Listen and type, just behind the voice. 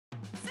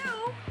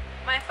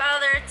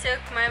took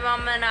my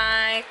mom and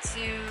I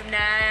to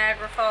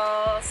Niagara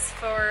Falls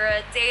for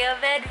a day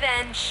of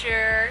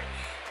adventure,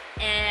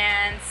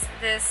 and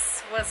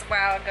this was a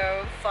while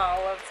ago,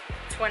 fall of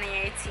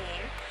 2018.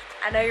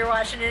 I know you're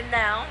watching it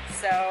now,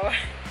 so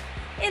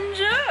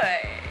enjoy!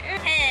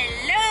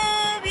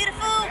 Hello,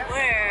 beautiful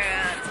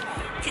world!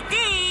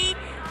 Today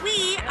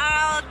we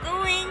are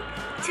going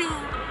to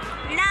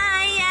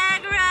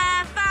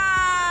Niagara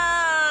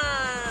Falls!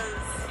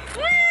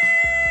 Woo!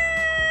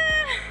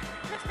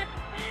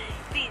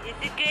 See, this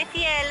is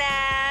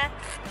Graciela,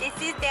 this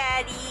is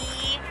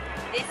Daddy,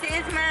 this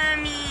is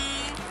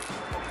Mommy.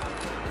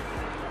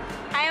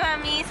 Hi,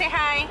 Mommy, say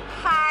hi.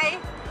 Hi.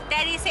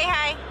 Daddy, say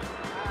hi.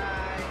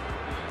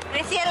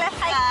 Graciela,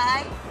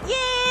 hi.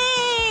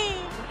 Yay!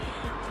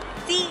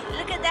 See,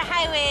 look at the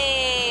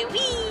highway.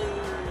 Whee!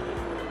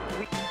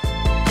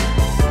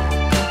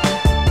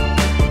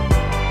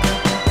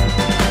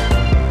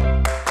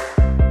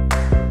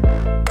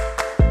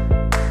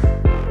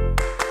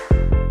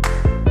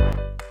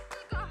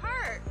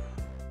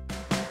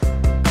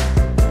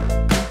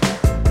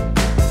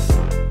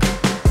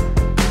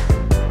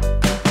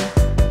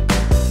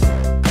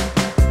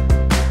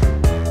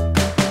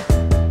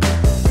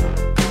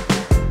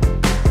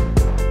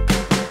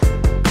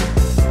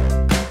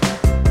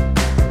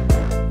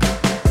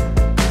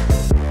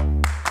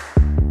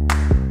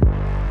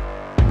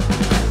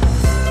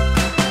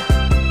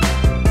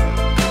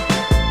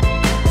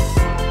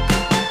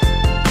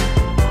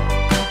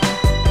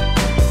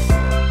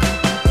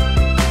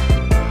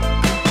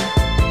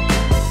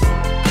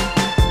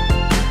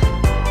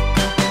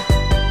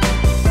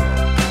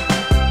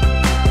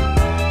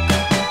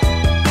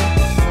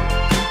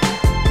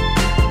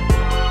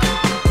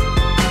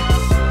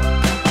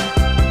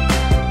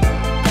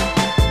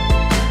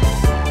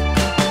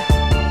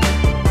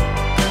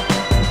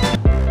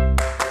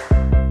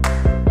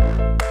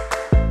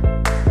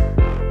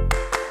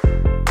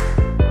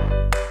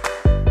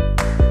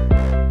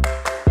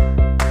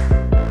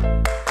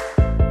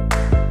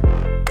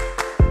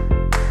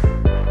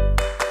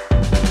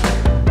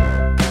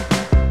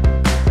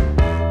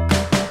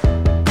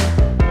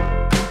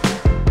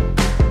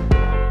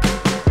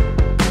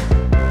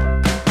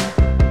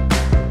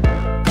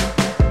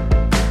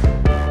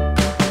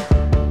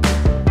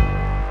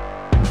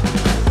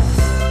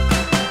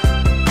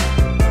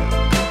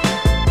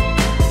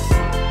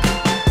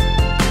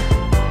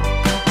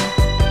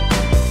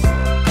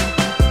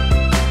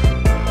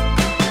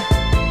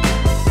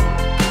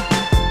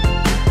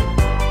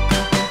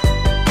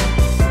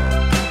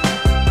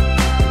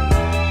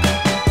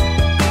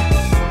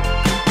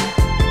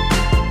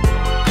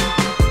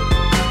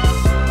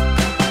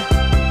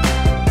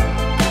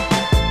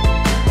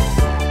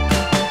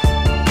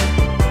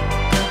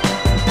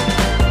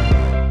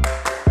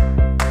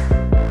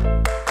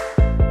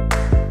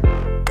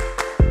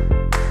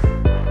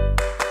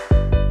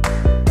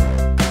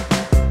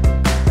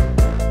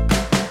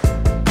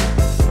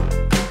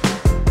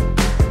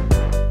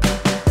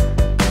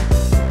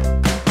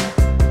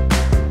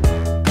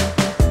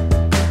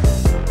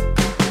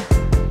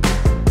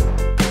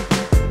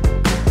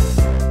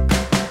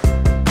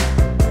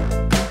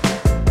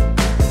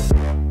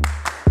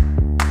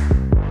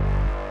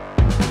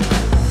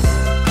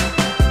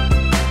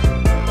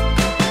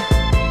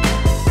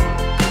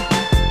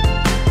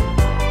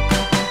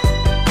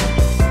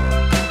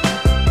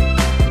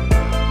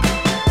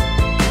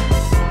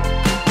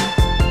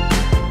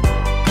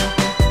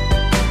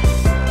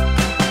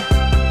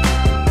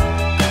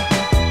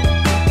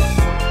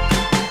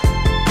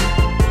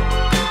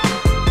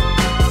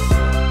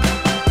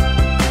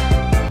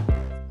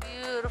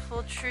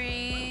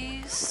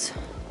 Trees,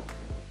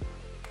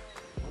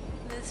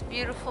 this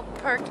beautiful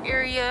park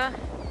area.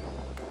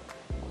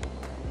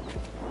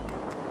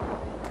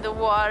 The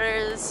water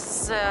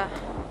is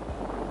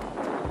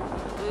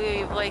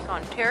Lake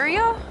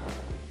Ontario?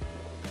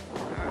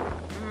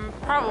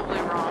 Probably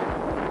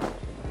wrong.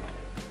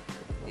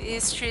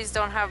 These trees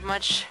don't have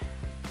much,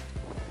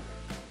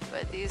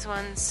 but these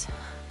ones,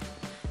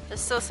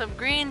 there's still some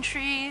green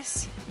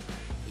trees,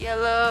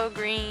 yellow,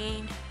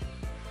 green.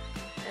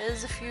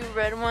 There's a few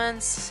red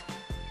ones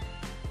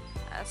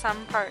at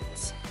some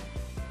parts.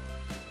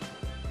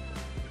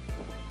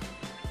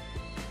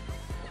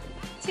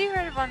 See,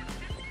 red one.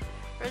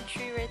 Red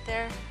tree right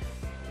there.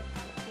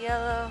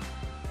 Yellow.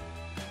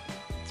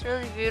 It's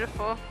really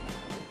beautiful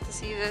to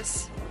see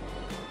this.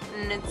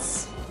 And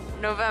it's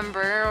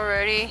November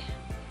already.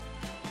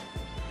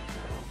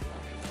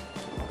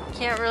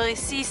 Can't really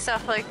see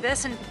stuff like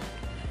this in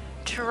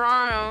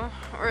Toronto,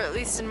 or at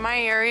least in my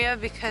area,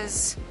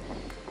 because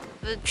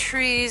the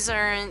trees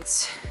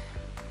aren't,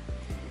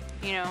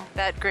 you know,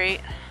 that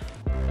great.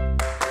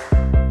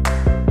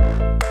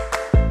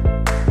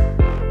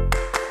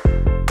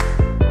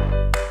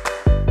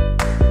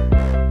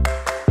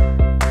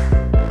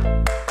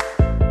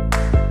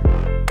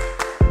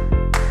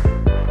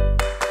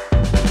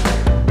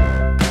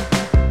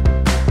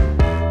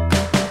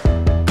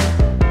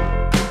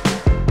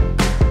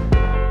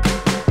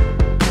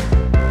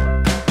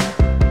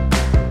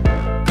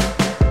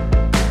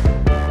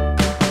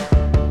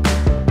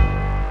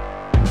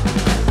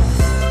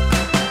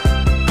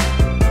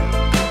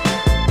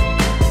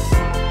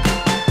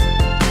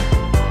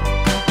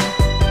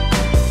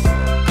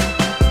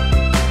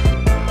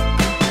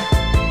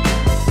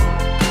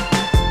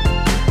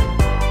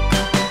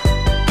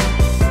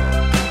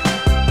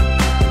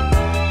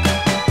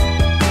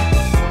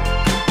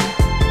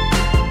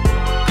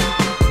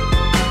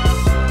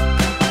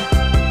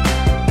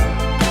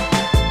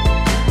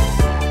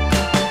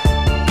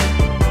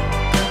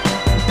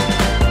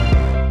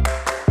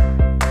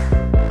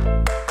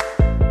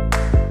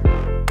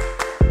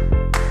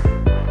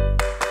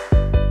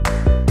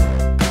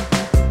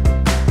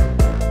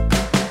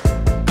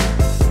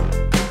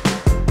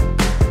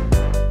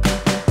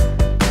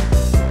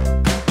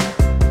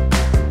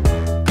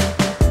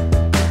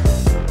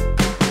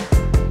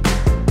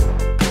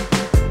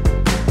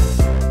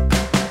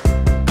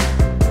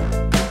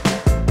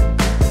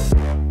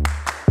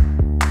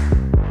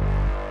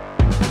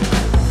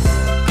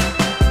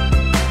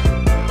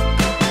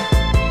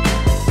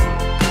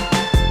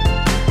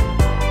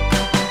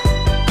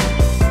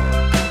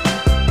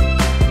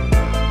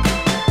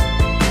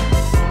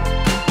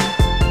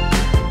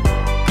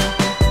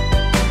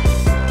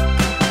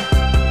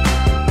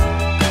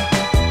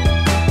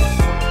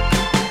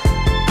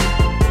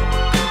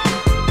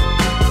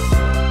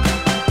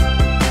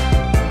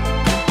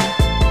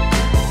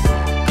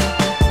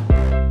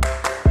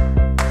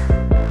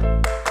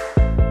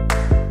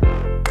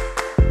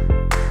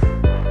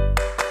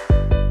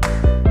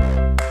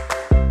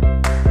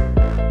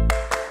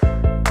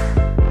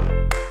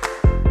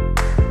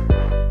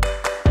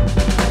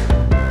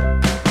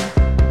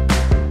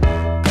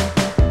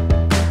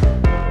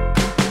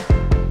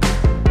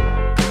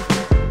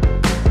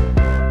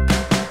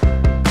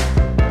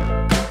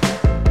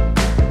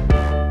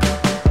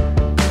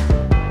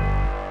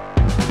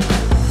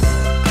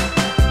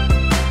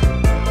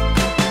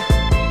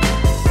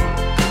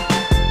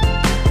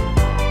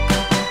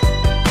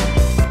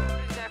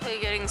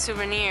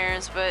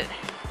 souvenirs, but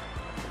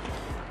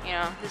you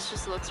know, this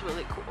just looks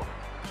really cool.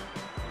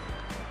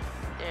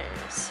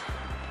 There's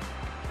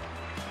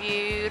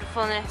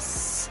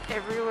beautifulness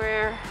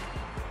everywhere.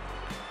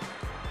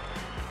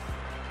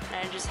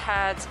 And I just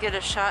had to get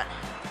a shot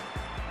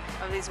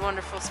of these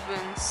wonderful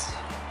spoons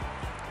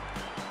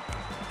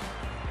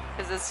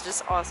because it's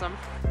just awesome.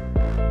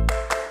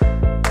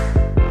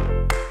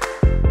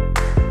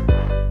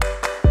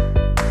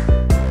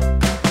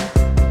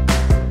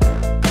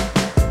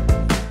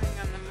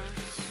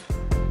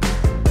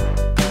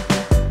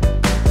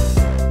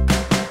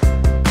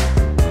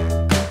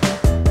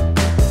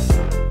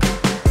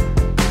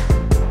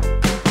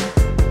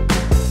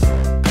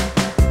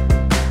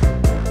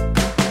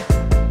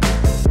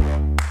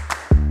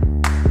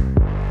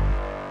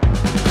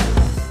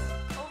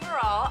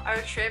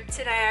 Our trip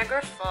to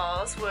Niagara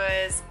Falls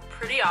was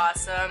pretty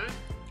awesome.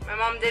 My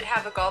mom did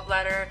have a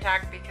gallbladder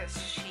attack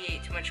because she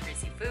ate too much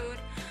greasy food,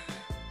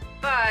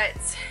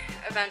 but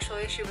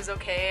eventually she was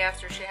okay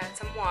after she had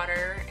some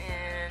water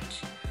and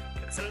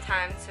took some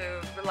time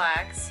to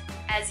relax.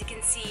 As you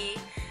can see,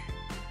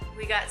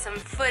 we got some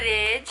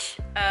footage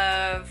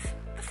of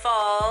the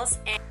falls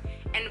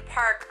and the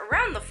park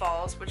around the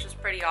falls, which was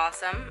pretty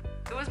awesome.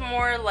 It was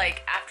more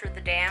like after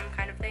the dam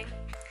kind of thing.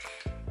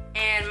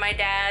 And my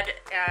dad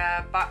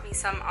bought me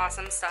some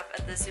awesome stuff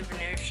at the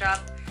souvenir shop.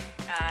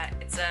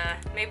 It's a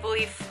maple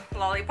leaf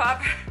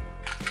lollipop,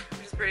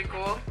 which is pretty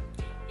cool.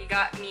 He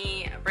got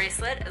me a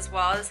bracelet as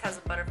well. This has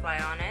a butterfly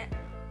on it.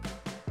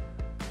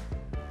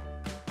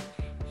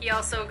 He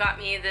also got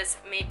me this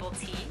maple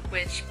tea,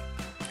 which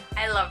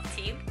I love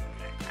tea.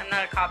 I'm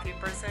not a coffee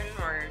person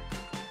or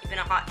even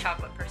a hot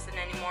chocolate person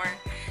anymore.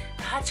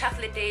 The hot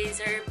chocolate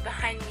days are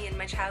behind me in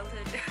my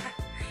childhood.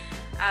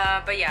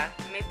 But yeah,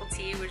 maple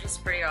tea, which is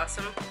pretty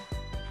awesome.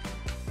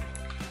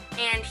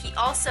 And he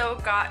also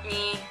got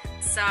me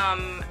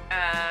some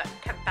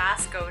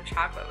Tabasco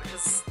chocolate, which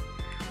is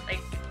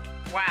like,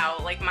 wow,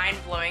 like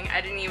mind-blowing.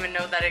 I didn't even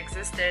know that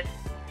existed.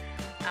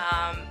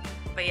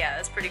 But yeah,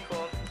 that's pretty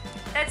cool.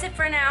 That's it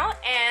for now,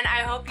 and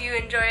I hope you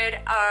enjoyed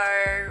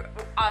our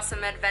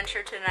awesome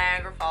adventure to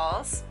Niagara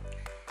Falls.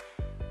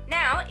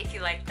 Now, if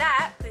you like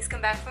that, please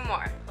come back for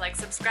more. Like,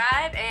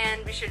 subscribe,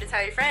 and be sure to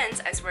tell your friends.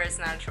 I swear it's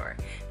not a chore.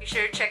 Be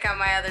sure to check out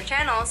my other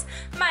channels,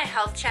 my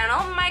health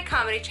channel, my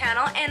comedy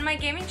channel, and my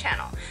gaming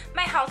channel.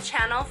 My health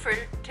channel for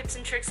tips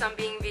and tricks on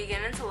being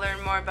vegan and to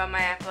learn more about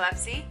my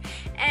epilepsy,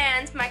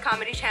 and my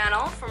comedy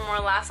channel for more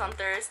laughs on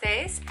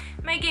Thursdays,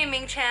 my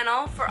gaming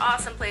channel for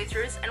awesome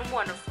playthroughs and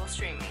wonderful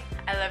streaming.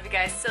 I love you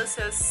guys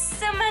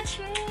so much.